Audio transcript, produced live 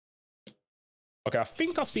Okay, I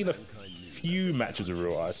think I've seen a few matches of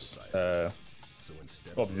Real Ice.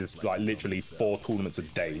 Probably just like literally 4 tournaments a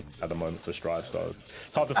day at the moment for Strive, so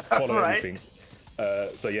it's hard to follow everything.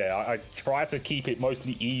 So yeah, I try to keep it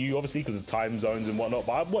mostly EU, obviously, because of time zones and whatnot.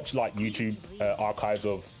 But I watch like YouTube archives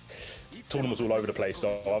of tournaments all over the place.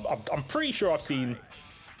 So I'm pretty sure I've seen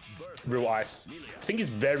Real Ice. I think it's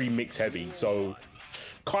very mix heavy. So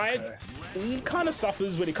Kai, he kind of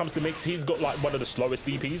suffers when it comes to mix. He's got like one of the slowest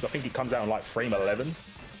DPs. I think it comes out on like frame 11.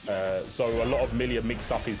 So a lot of Millia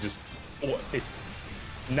mix up is just it's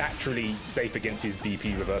naturally safe against his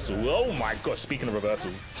DP reversal. Oh my gosh, speaking of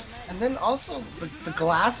reversals. And then also the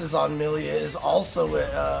glasses on Millia is also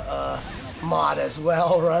a mod as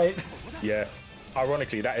well, right? Yeah.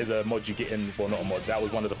 Ironically, that is a mod you get in, well not a mod, that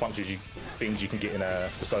was one of the things you can get in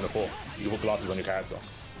Persona 4. You put glasses on your character.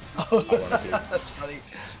 Oh, that's funny.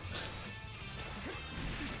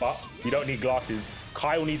 But you don't need glasses.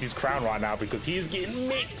 Kyle needs his crown right now because he is getting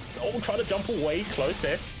mixed. Oh, trying to jump away, close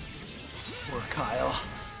S. Poor Kyle.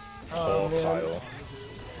 Oh, Kyle.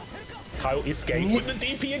 Kyle escaped with the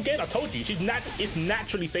DP again. I told you, it's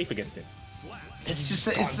naturally safe against him. It's just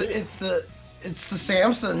it's the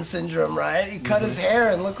Samson syndrome, right? He cut his hair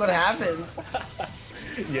and look what happens.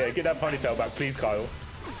 Yeah, get that ponytail back, please, Kyle.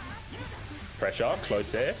 Pressure,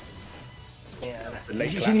 close S. Yeah,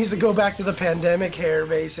 he needs to go back to the pandemic hair,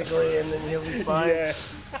 basically, and then he'll be fine. Yeah.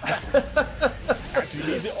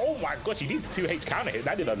 Actually needs it. Oh my gosh, he needs the 2H counter hit.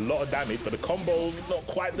 That did a lot of damage, but the combo not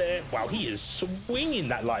quite there. Wow, he is swinging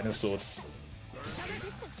that lightning sword.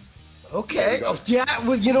 Okay. Oh, yeah.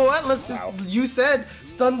 Well, you know what? Let's just. You said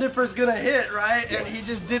Stun Dipper's gonna hit, right? Yeah. And he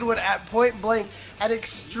just did one at point blank at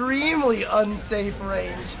extremely unsafe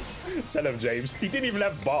range. Tell him, James. He didn't even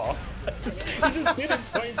have bar. He just did it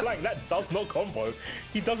point blank. That does not combo.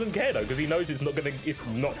 He doesn't care though, because he knows it's not gonna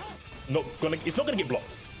get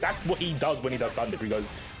blocked. That's what he does when he does Stun Dipper. He goes,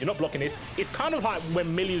 "You're not blocking this." It's kind of like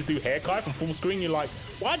when Millias do hair kai from full screen. You're like,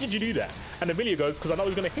 "Why did you do that?" And the Millia goes, "Because I know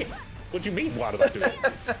he's gonna hit." What do you mean? Why did I do it?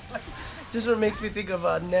 Just what makes me think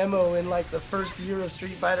of Nemo in like the first year of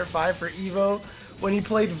Street Fighter V for EVO when he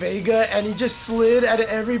played Vega and he just slid at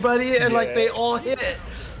everybody and like they all hit.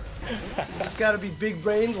 Just gotta be big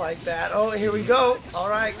brained like that. Oh, here we go. All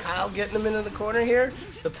right, Kyle getting him into the corner here.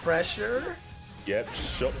 The pressure. Yep,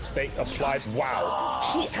 shot state applied.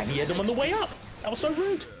 Wow. And he had him on the way up. That was so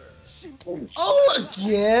rude. Oh,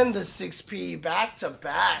 again, the 6P back to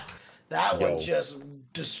back. That one just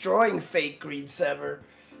destroying fake Greed Sever.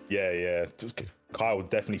 Yeah. Kyle would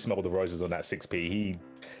definitely smell the roses on that 6P.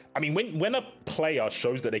 I mean, when a player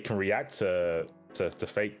shows that they can react to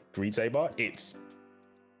fake Greed Saber,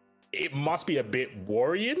 it must be a bit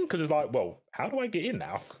worrying because it's like, well, how do I get in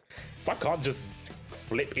now? If I can't just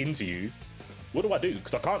flip into you, what do I do?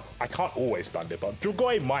 Because I can't always Stun Dipper.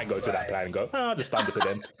 Dragoi might go to that plan and go, I'll just Stun Dipper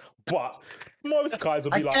then. But most guys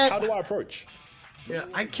will be like, how do I approach? Yeah,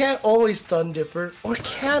 I can't always Stun Dipper, or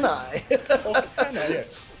can I? Or can I?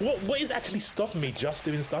 Yeah. What is actually stopping me just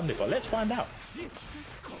doing Stun Dipper? Let's find out.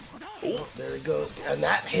 Oh, there he goes, and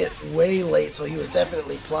that hit way late, so he was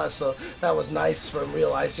definitely plus. So that was nice from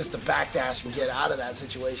Real Ice just to backdash and get out of that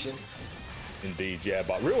situation. Indeed, yeah,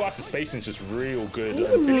 but Real Ice's spacing is just real good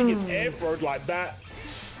until he gets air throwed like that.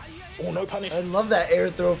 Oh, no punish. I love that air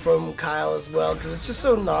throw from Kyle as well, because it's just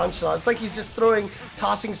so nonchalant. It's like he's just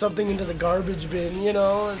tossing something into the garbage bin, you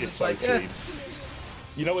know? It's just so like, clean.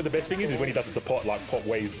 You know what the best thing is when he does it to pot, like pot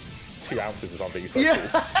weighs 2 ounces or something. It's so yeah,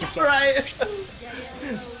 cool. That's right.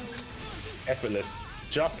 Effortless.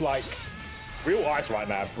 Just like Real Ice right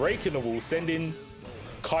now, breaking the wall, sending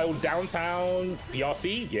Kyle downtown,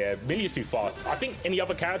 PRC. Yeah, Millia's too fast. I think any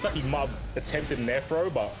other character, he might have attempted an air throw,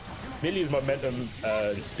 but Millia's momentum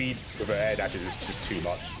and speed with her air dashes is just too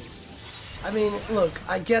much. I mean, look,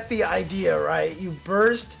 I get the idea, right? You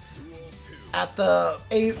burst at the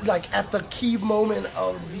key moment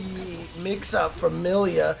of the mix-up from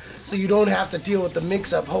Millia, so you don't have to deal with the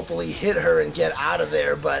mix-up, hopefully hit her and get out of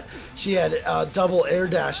there, but she had double air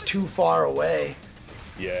dash too far away.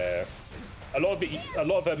 Yeah. A lot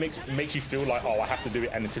of it makes you feel like, oh, I have to do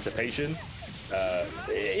it in anticipation.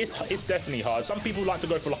 It's definitely hard. Some people like to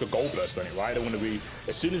go for like a goal burst on it, right? They want to be,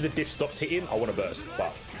 as soon as the disc stops hitting, I want to burst.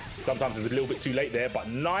 But sometimes it's a little bit too late there. But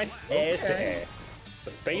nice air to air.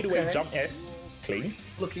 The fadeaway jump S, clean.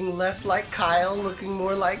 Looking less like Kyle, looking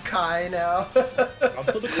more like Kai now. I'm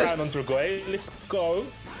put the crown on Dragoi. Let's go.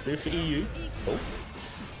 Do it for EU. Oh.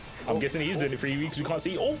 I'm guessing he's doing it for EU because we can't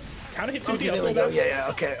see. Oh, counter hit 2D. Okay, there we go. Yeah,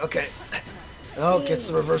 okay. Oh, gets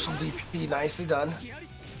the reversal DP. Nicely done.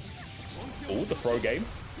 Oh, the throw game.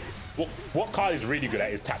 What Kyle is really good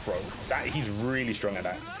at is tap throw. He's really strong at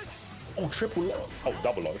that. Oh, triple low. Oh,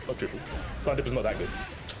 double low, not triple. Stun-dipper's not that good.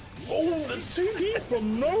 Oh, the 2D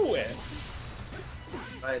from nowhere.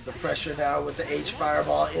 Right, the pressure now with the H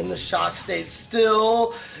fireball in the shock state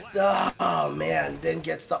still. Oh man, then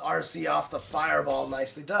gets the RC off the fireball.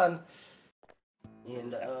 Nicely done.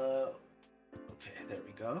 And okay, there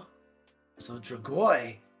we go. So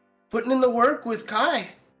Dragoi putting in the work with Kai.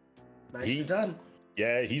 Nicely done.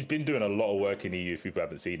 Yeah, he's been doing a lot of work in EU if people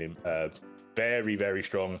haven't seen him. Very, very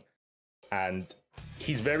strong. And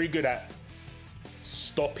he's very good at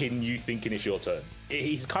stopping you thinking it's your turn.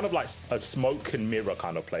 He's kind of like a smoke and mirror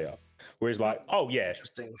kind of player, where he's like, oh yeah,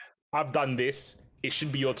 Interesting. I've done this, it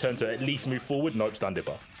should be your turn to at least move forward. Nope, stun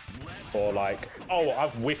dipper. Or like, oh,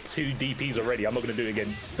 I've whiffed 2 DPs already, I'm not going to do it again.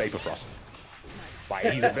 Vapor thrust. Like,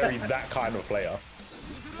 he's a very that kind of player.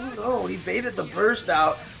 Oh, he baited the burst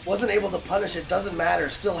out, wasn't able to punish it, doesn't matter,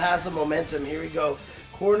 still has the momentum. Here we go,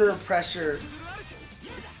 corner pressure.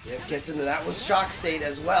 Yep, gets into that was shock state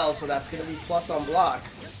as well, so that's going to be plus on block.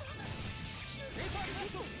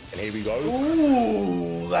 And here we go.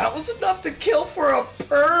 Ooh, that was enough to kill for a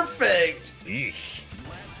perfect. Eesh.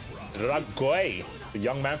 Dragoi, the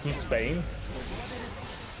young man from Spain.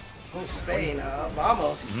 Oh, Spain, huh?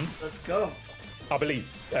 Vamos. Let's go. I believe,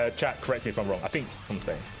 chat, correct me if I'm wrong, I think from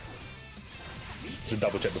Spain. Should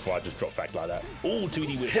double check before I just drop facts like that. Ooh,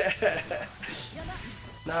 2D whip.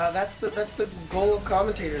 Nah, that's the goal of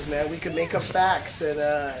commentators, man. We can make up facts, and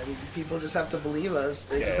people just have to believe us.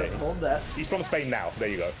 They just have to hold that. He's from Spain now. There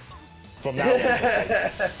you go. From now on.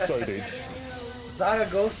 Sorry, dude.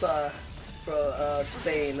 Zaragoza from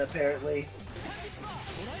Spain, apparently.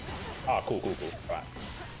 Ah, cool. Right.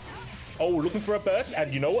 Oh, looking for a burst,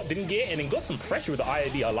 and you know what? Didn't get it, and then got some pressure with the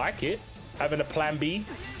IAD. I like it. Having a plan B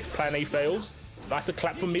if plan A fails. Nice a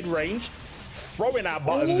clap from mid-range. Throwing out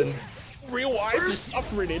buttons and Real Ice is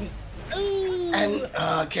suffering in. And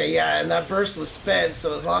okay, yeah, and that burst was spent,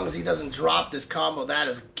 so as long as he doesn't drop this combo, that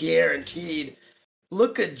is guaranteed.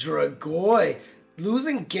 Look at Dragoi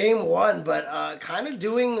losing game 1, but kind of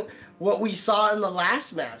doing what we saw in the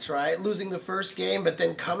last match, right? Losing the first game, but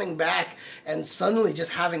then coming back and suddenly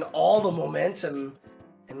just having all the momentum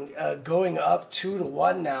and going up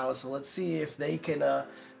 2-1 now. So let's see if they can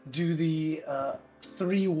do the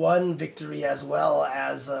 3-1 victory as well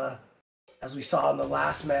as we saw in the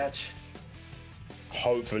last match.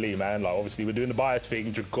 Hopefully, man. Like, obviously, we're doing the bias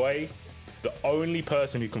thing. Dragoi, the only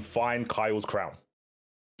person who can find Kyle's crown.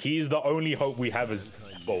 He's the only hope we have as,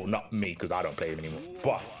 well, not me, because I don't play him anymore.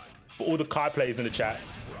 But for all the Kai players in the chat,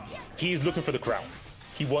 he's looking for the crown.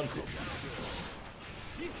 He wants it.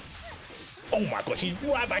 Oh my gosh, he's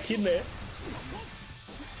right back in there.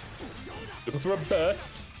 Looking for a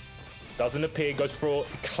burst. Doesn't appear, goes for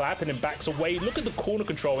a clap and then backs away. Look at the corner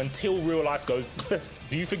control until Real Ice goes,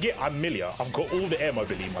 do you forget I'm Millia? I've got all the air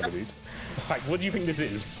mobility, my dude. Like, what do you think this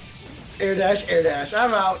is? Air dash,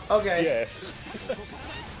 I'm out. Okay. Yeah.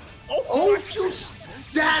 Oh, juice!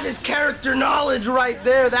 That is character knowledge right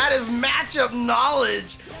there. That is matchup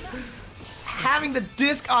knowledge. Having the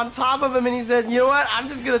disc on top of him, and he said, you know what? I'm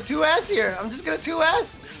just gonna 2S here. I'm just gonna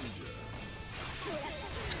 2S.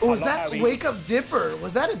 Oh, was that Wake Up Dipper?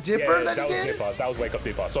 Was that a Dipper that he did? Dipper. That was Wake Up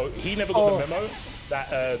Dipper. So he never got the memo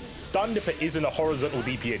that Stun Dipper isn't a horizontal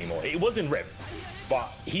DP anymore. It was in Rev,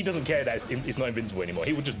 but he doesn't care that it's not invincible anymore.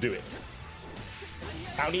 He would just do it.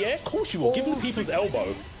 Out in the air? Of course you will. Give him people's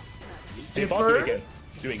elbow. Dipper, do it again.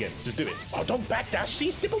 Do it again. Just do it. Oh, don't backdash.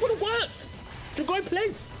 These Dipper would have worked. Dragoi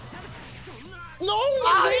plays. No!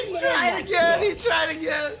 He tried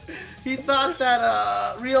again. He thought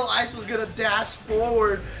that Real Ice was gonna dash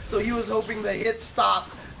forward, so he was hoping the hit stop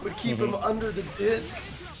would keep him under the disc.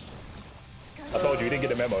 I told you, he didn't get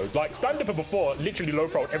the memo. Like, Stun Dipper before, literally low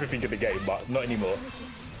pro everything in the game, but not anymore.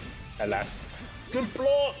 Alas. Good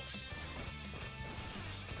blocks!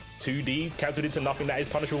 2D, countered into nothing, that is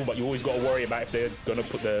punishable, but you always got to worry about if they're gonna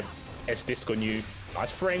put the S disc on you.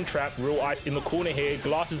 Nice frame trap, Real Ice in the corner here,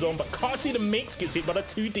 glasses on, but can't see the mix, gets hit by the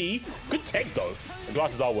 2D. Good tech though. The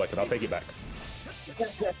glasses are working, I'll take it back.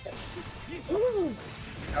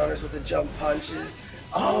 Counters with the jump punches.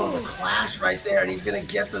 Oh, the clash right there, and he's gonna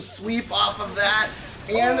get the sweep off of that,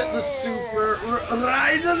 and the super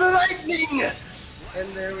Ride of the Lightning! And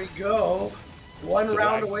there we go. One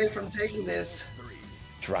round away from taking this.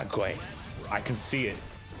 Dragoi, I can see it.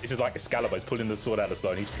 This is like Excalibur, he's pulling the sword out of the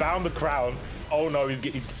stone. He's found the crown. Oh no, he's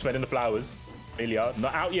spending the flowers. Millia,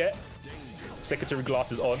 not out yet. Secretary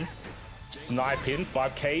glasses on. Sniping,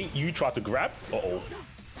 5k. You try to grab. Uh-oh.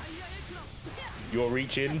 You're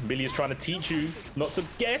reaching. Millia's trying to teach you not to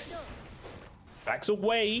guess. Backs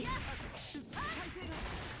away.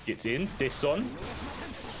 Gets in, this on.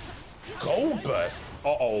 gold burst.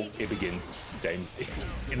 Uh-oh, it begins, James.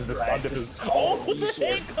 Into the stun dippers. Oh,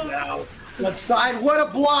 now. What side? What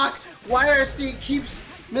a block! YRC keeps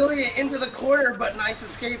Millia into the corner, but nice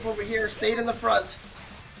escape over here. Stayed in the front.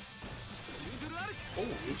 Oh,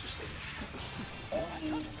 interesting.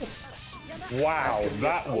 Wow,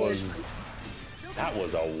 that was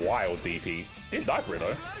a wild DP. Didn't die for it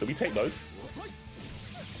though, so we take those.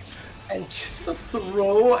 And gets the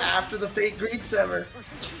throw after the fake Greek Sever.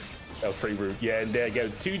 That was pretty rude. Yeah, and there you go.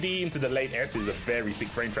 2D into the late S is a very sick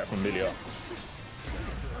frame trap from Millia.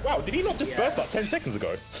 Wow, did he not just burst up 10 seconds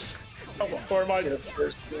ago? Or am I... Get a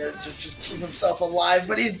burst there, just keep himself alive,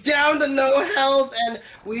 but he's down to no health, and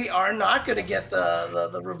we are not going to get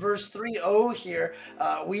the reverse 3-0 here.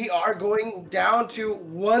 We are going down to,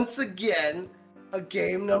 once again, a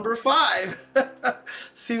game number 5.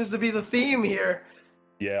 Seems to be the theme here.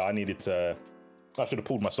 Yeah, I should have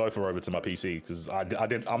pulled my sofa over to my PC because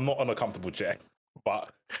I'm not on a comfortable chair.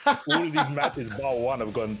 But all of these matches bar one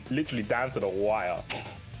have gone literally down to the wire.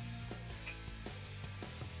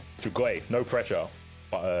 Dragoi, no pressure,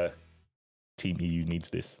 but Team EU needs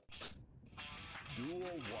this. Duel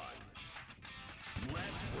 1. Let's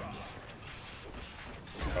rock.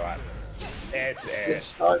 All right. Good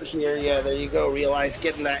start here. Yeah, there you go. Realize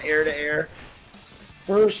getting that air-to-air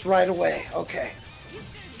burst right away. Okay.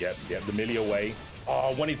 Yep, the Millia way.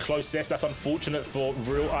 Oh, wanted close cess. That's unfortunate for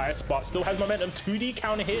Real Ice, but still has momentum. 2D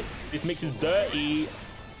counter hit. This mix is dirty.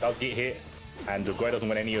 Does get hit, and Dragoi doesn't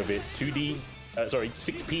want any of it. 2D, sorry,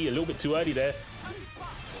 6P, a little bit too early there.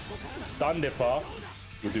 Stun dipper.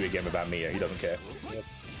 He'll do it again without Mia. He doesn't care.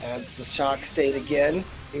 Adds the shock state again.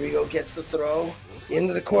 Here we go. Gets the throw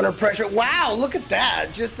into the corner pressure. Wow, look at that.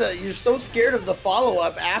 Just you're so scared of the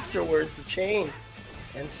follow-up afterwards, the chain.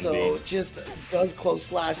 And so Indeed. Just does close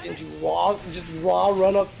slash into raw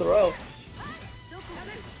run up throw.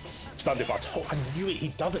 Stun dipper. I knew it. He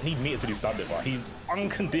doesn't need Mia to do stun dipper. He's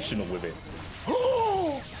unconditional with it.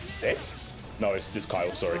 Dead? No, it's just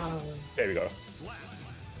Kyle. Sorry. There we go.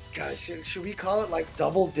 Gosh, should we call it like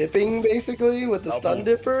double dipping basically with the stun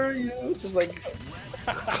dipper? You know, just like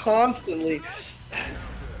constantly.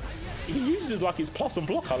 He uses like his plus and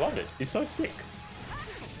block. I love it. It's so sick.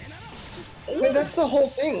 I mean, that's the whole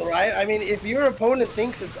thing, right? I mean, if your opponent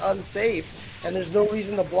thinks it's unsafe and there's no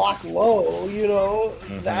reason to block low, you know,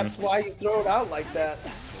 that's why you throw it out like that.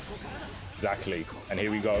 Exactly. And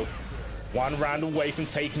here we go. One round away from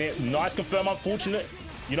taking it. Nice confirm. Unfortunate.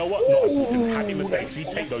 You know what? Not unfortunate. Happy mistakes. We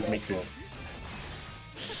take those mixes.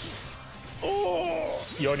 Oh,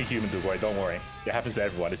 you're only human, Dragoi. Don't worry. It happens to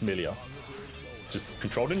everyone. It's Millia. Just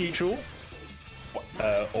control the neutral,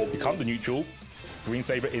 or become the neutral. Green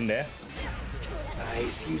Saber in there.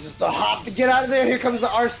 Nice, uses the hop to get out of there. Here comes the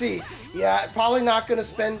RC. Yeah, probably not going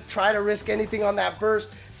to try to risk anything on that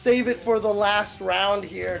burst. Save it for the last round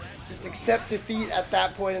here. Just accept defeat at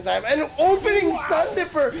that point in time. And an opening stun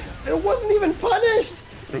dipper, and it wasn't even punished.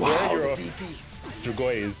 Wow, the DP.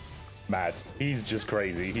 Dragoi is mad. He's just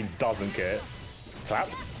crazy. He doesn't care. Clap.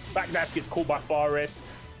 Backdash gets caught by Fares,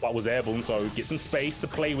 but was airborne, so get some space to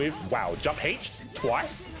play with. Wow, jump H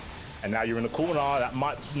twice. And now you're in the corner. That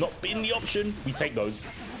might not be the option. We take those.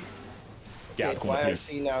 Get out of the corner,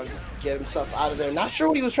 YRC now get himself out of there. Not sure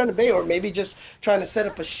what he was trying to bait, or maybe just trying to set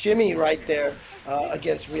up a shimmy right there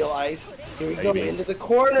against Real Ice. Here we go into the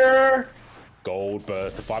corner. Gold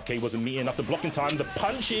burst. The 5K wasn't meeting enough to block in time. The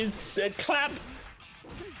punches, the clap.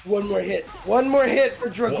 One more hit. One more hit for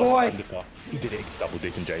Dragoi. He did it. Double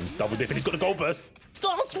dipping, James. Double dipping. He's got the gold burst.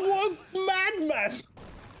 That's one madman.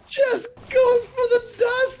 Just goes for the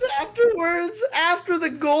dust afterwards, after the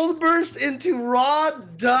gold burst into raw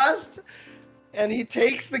dust, and he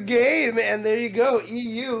takes the game, and there you go,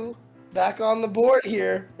 EU back on the board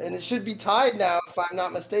here, and it should be tied now, if I'm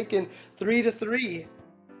not mistaken, 3-3.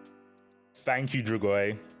 Thank you,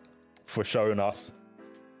 Dragoi, for showing us